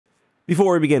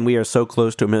Before we begin, we are so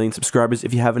close to 1 million subscribers.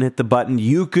 If you haven't hit the button,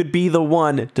 you could be the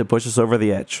one to push us over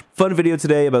the edge. Fun video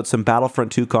today about some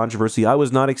Battlefront 2 controversy I was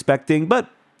not expecting, but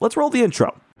let's roll the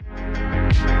intro.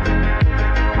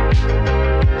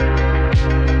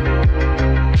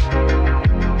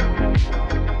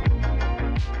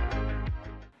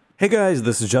 Hey guys,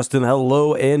 this is Justin.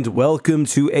 Hello and welcome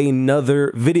to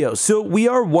another video. So we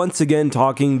are once again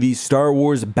talking the Star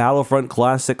Wars Battlefront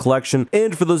Classic Collection,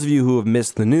 and for those of you who have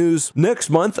missed the news, next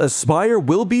month Aspyr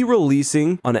will be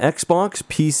releasing on Xbox,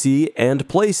 PC, and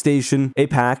PlayStation a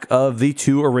pack of the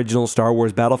 2 original Star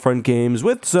Wars Battlefront games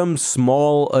with some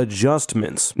small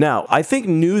adjustments. Now, I think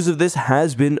news of this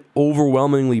has been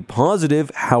overwhelmingly positive.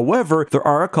 However, there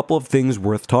are a couple of things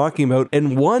worth talking about,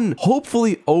 and one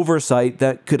hopefully oversight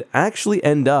that could actually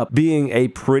end up being a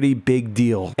pretty big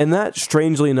deal. And that,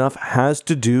 strangely enough, has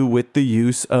to do with the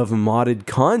use of modded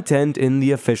content in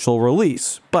the official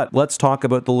release. But let's talk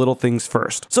about the little things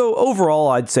first. So overall,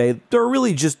 I'd say there are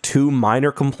really just 2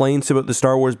 minor complaints about the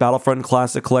Star Wars Battlefront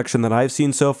Classic Collection that I've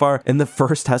seen so far, and the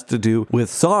first has to do with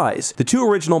size. The 2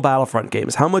 original Battlefront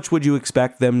games, how much would you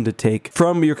expect them to take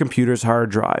from your computer's hard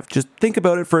drive? Just think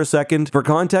about it for a second. For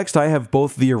context, I have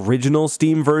both the original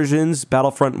Steam versions.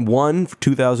 Battlefront 1 for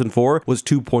 2004 was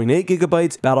 2.8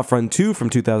 gigabytes, Battlefront 2 from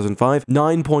 2005,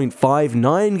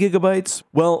 9.59 gigabytes.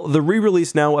 Well, the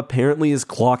re-release now apparently is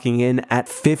clocking in at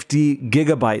 50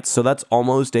 gigabytes, so that's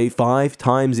almost a 5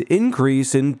 times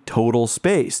increase in total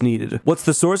space needed. What's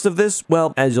the source of this?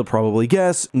 Well, as you'll probably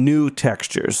guess, new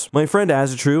textures. My friend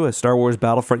Aspyr, a Star Wars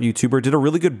Battlefront YouTuber, did a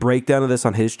really good breakdown of this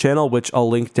on his channel, which I'll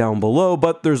link down below,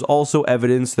 but there's also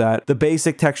evidence that the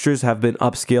basic textures have been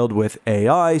upscaled with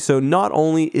AI, so not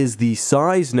only is the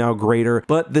size now greater,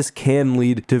 but this can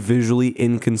lead to visually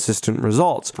inconsistent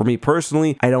results. For me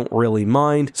personally, I don't really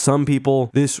mind. Some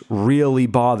people, this really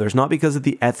bothers, not because of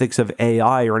the ethics of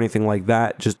AI or anything like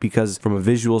that, just because from a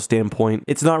visual standpoint,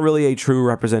 it's not really a true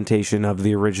representation of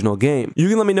the original game. You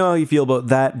can let me know how you feel about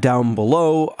that down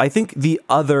below. I think the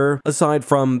other, aside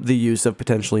from the use of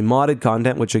potentially modded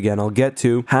content, which again I'll get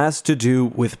to, has to do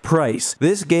with price.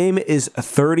 This game is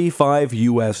 $35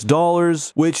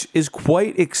 US, which is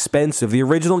quite expensive. The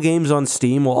original games on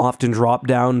Steam will often drop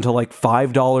down to like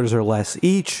 $5 or less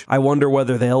each. I wonder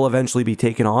whether they'll eventually be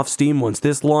taken off Steam once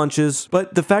this launches.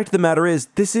 But the fact of the matter is,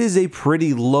 this is a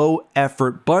pretty low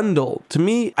effort bundle. To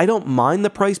me, I don't mind the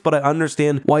price, but I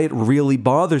understand why it really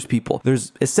bothers people.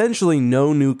 There's essentially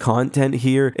no new content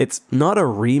here. It's not a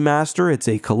remaster, it's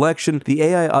a collection. The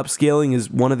AI upscaling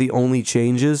is one of the only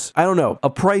changes. I don't know, a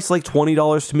price like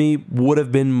 $20 to me would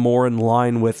have been more in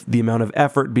line with the amount of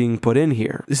effort being put in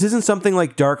here. This isn't something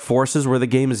like Dark Forces where the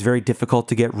game is very difficult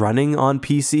to get running on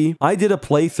PC. I did a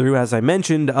playthrough, as I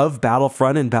mentioned, of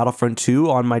Battlefront and Battlefront 2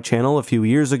 on my channel a few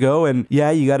years ago, and yeah,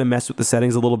 you gotta mess with the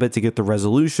settings a little bit to get the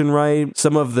resolution right.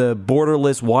 Some of the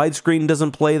borderless widescreen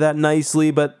doesn't play that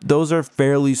nicely, but those are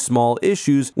fairly small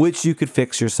issues which you could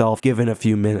fix yourself given a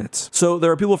few minutes. So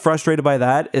there are people frustrated by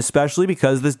that, especially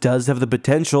because this does have the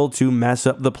potential to mess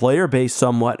up the player base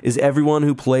somewhat. Is everyone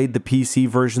who played the PC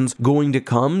versions going to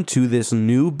come to this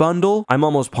new bundle? I'm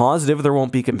almost positive there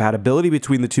won't be compatibility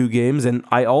between the 2 games, and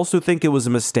I also think it was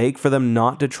a mistake for them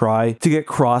not to try to get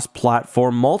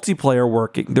cross-platform multiplayer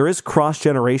working. There is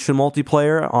cross-generation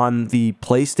multiplayer on the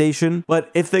PlayStation, but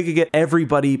if they could get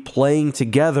everybody playing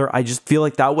together, I just feel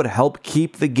like that would help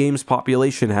keep the game's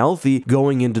population healthy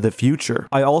going into the future.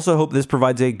 I also hope this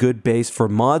provides a good base for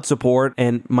mod support,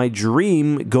 and my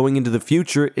dream going into the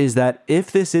future is that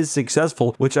if this is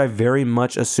successful, which I very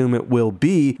much assume it will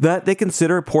be, that they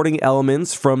consider porting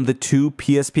elements from the 2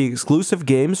 PSP exclusive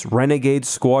games, Renegade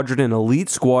Squadron and Elite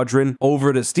Squadron,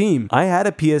 over to Steam. I had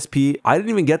a PSP, I didn't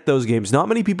even get those games. Not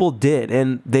many people did,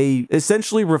 and they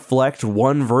essentially reflect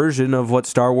one version of what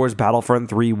Star Wars Battlefront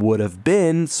 3 would have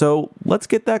been, so let's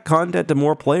get that content to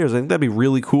more players. I think that'd be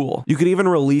really cool. You could even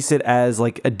release it as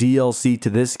like a DLC to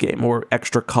this game or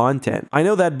extra content. I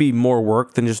know that'd be more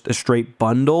work than just a straight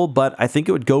bundle, but I think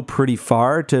it would go pretty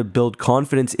far to build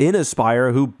confidence in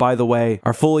Aspyr, who, by the way,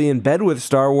 are fully in bed with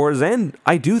Star Wars, and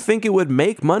I do think it would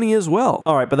make money as well.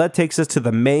 Alright, but that takes us to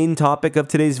the main topic of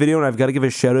today's video, and I've got to give a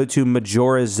shout out to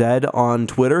Majora Zed on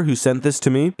Twitter who sent this to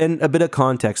me. And a bit of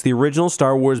context, the original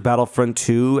Star Wars Battlefront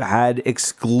 2 had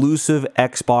exclusive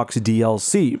Xbox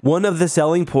DLC. One of the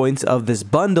selling points of this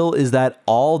bundle is that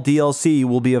all DLC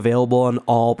will be available on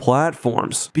all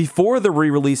platforms. Before the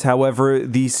re-release, however,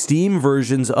 the Steam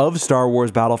versions of Star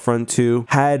Wars Battlefront 2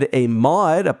 had a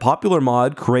mod, a popular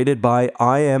mod created by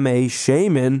IMA anime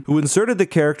shaman, who inserted the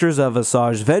characters of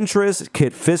Asajj Ventress,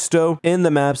 Kit Fisto, in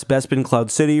the maps Bespin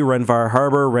Cloud City, Renvar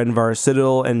Harbor, Renvar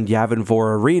Citadel, and Yavin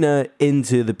 4 Arena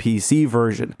into the PC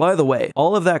version. By the way,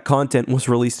 all of that content was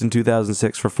released in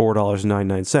 2006 for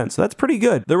 $4.99, so that's pretty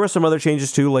good. There were some other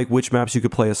changes too, like which maps you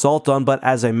could play Assault on, but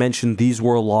as I mentioned, these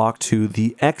were locked to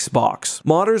the Xbox.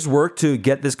 Modders worked to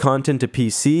get this content to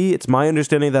PC. It's my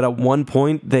understanding that at one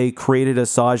point they created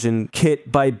Asajj and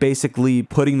Kit by basically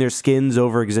putting their skins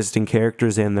over existing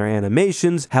characters and their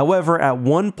animations. However, at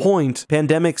one point,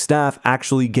 Pandemic staff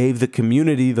actually gave the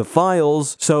community the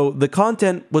files, so the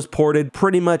content was ported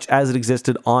pretty much as it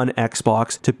existed on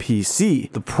Xbox to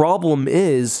PC. The problem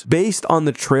is, based on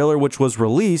the trailer which was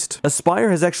released, Aspyr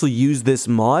has actually used this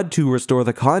mod to restore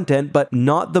the content, but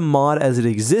not the mod as it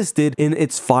existed in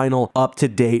its final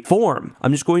up-to-date form.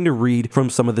 I'm just going to read from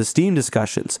some of the Steam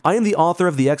discussions. I am the author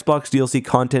of the Xbox DLC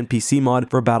content PC mod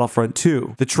for Battlefront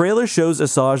 2. The trailer shows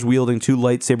Asajj wielding two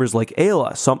lightsabers like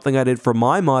Ayla, something I did for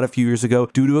my mod a few years ago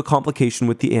due to a complication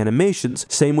with the animations.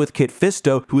 Same with Kit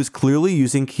Fisto, who is clearly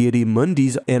using Kiadi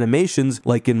Mundi's animations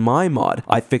like in my mod.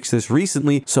 I fixed this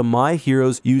recently, so my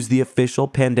heroes use the official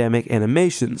Pandemic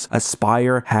animations.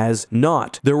 Aspyr has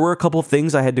not. There were a couple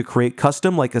things I had to create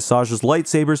custom, like Asajj's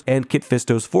lightsabers and Kit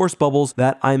Fisto's force bubbles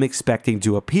that I'm expecting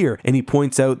to appear. And he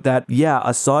points out that, yeah,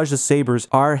 Asajj's sabers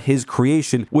are his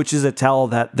creation, which is a tell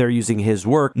that they're using his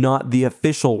work, not the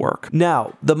official work.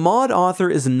 Now, the mod author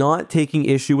is not taking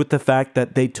issue with the fact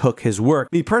that they took his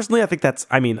work. Me personally, I think that's,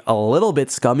 a little bit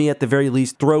scummy. At the very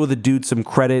least, throw the dude some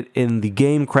credit in the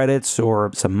game credits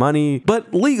or some money,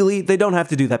 but legally they don't have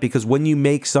to do that, because when you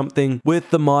make something with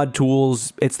the mod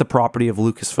tools, it's the property of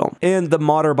Lucasfilm. And the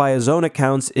modder by his own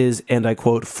accounts is, and I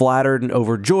quote, flattered and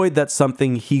overjoyed that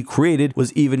something he created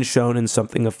was even shown in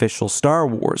something official Star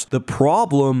Wars. The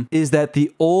problem is that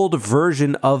the old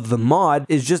version of the mod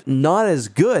is just not as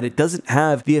good. It doesn't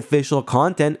have the official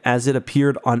content as it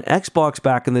appeared on Xbox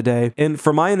back in the day, and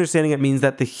from my understanding, it means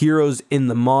that the heroes in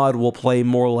the mod will play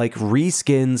more like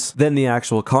reskins than the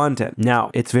actual content. Now,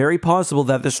 it's very possible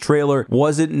that this trailer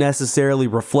wasn't necessarily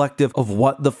reflective of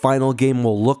what the final game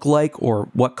will look like or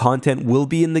what content will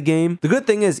be in the game. The good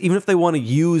thing is, even if they want to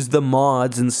use the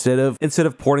mods instead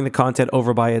of porting the content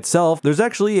over by itself, there's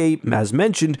actually a, as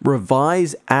mentioned,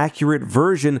 revised accurate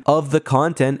version of the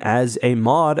content as a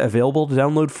mod available to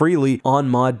download freely on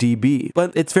ModDB.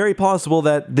 But it's very possible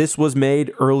that this was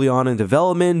made early on in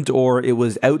development, or it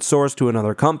was outsourced to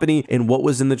another company, and what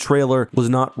was in the trailer was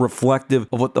not reflective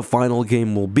of what the final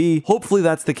game will be. Hopefully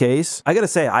that's the case. I gotta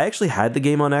say, I actually had the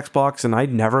game on Xbox and I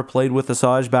never played with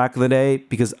Asajj back in the day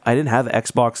because I didn't have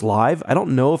Xbox Live. I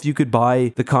don't know if you could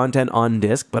buy the content on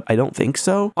disc, but I don't think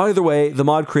so. Either way, the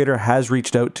mod creator has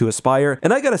reached out to Aspyr,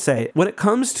 and I gotta say, when it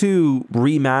comes to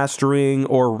remastering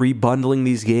or rebundling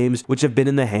these games, which have been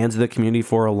in the hands of the community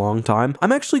for a long time,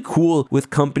 I'm actually cool with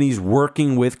companies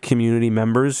working with community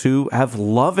members who have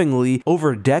lovingly,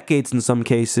 over decades in some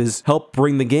cases, helped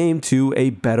bring the game to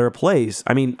a better place.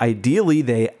 Ideally,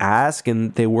 they ask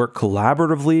and they work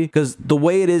collaboratively, because the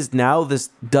way it is now, this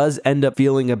does end up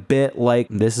feeling a bit like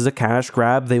this is a cash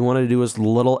grab. They want to do as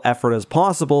little effort as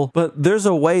possible, but there's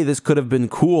a way this could have been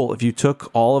cool if you took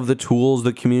all of the tools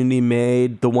the community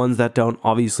made, the ones that don't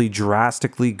obviously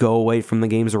drastically go away from the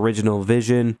game's original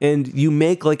vision, and you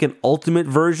make like an ultimate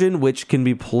version which can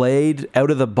be played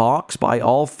out of the box by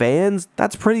all fans.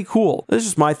 That's pretty cool. That's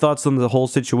just my thoughts on the whole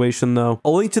situation though.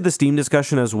 I'll link to the Steam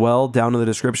discussion as well down in the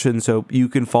description so you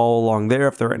can follow along there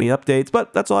if there are any updates,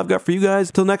 but that's all I've got for you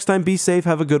guys. Till next time, be safe,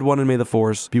 have a good one, and may the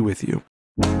Force be with you.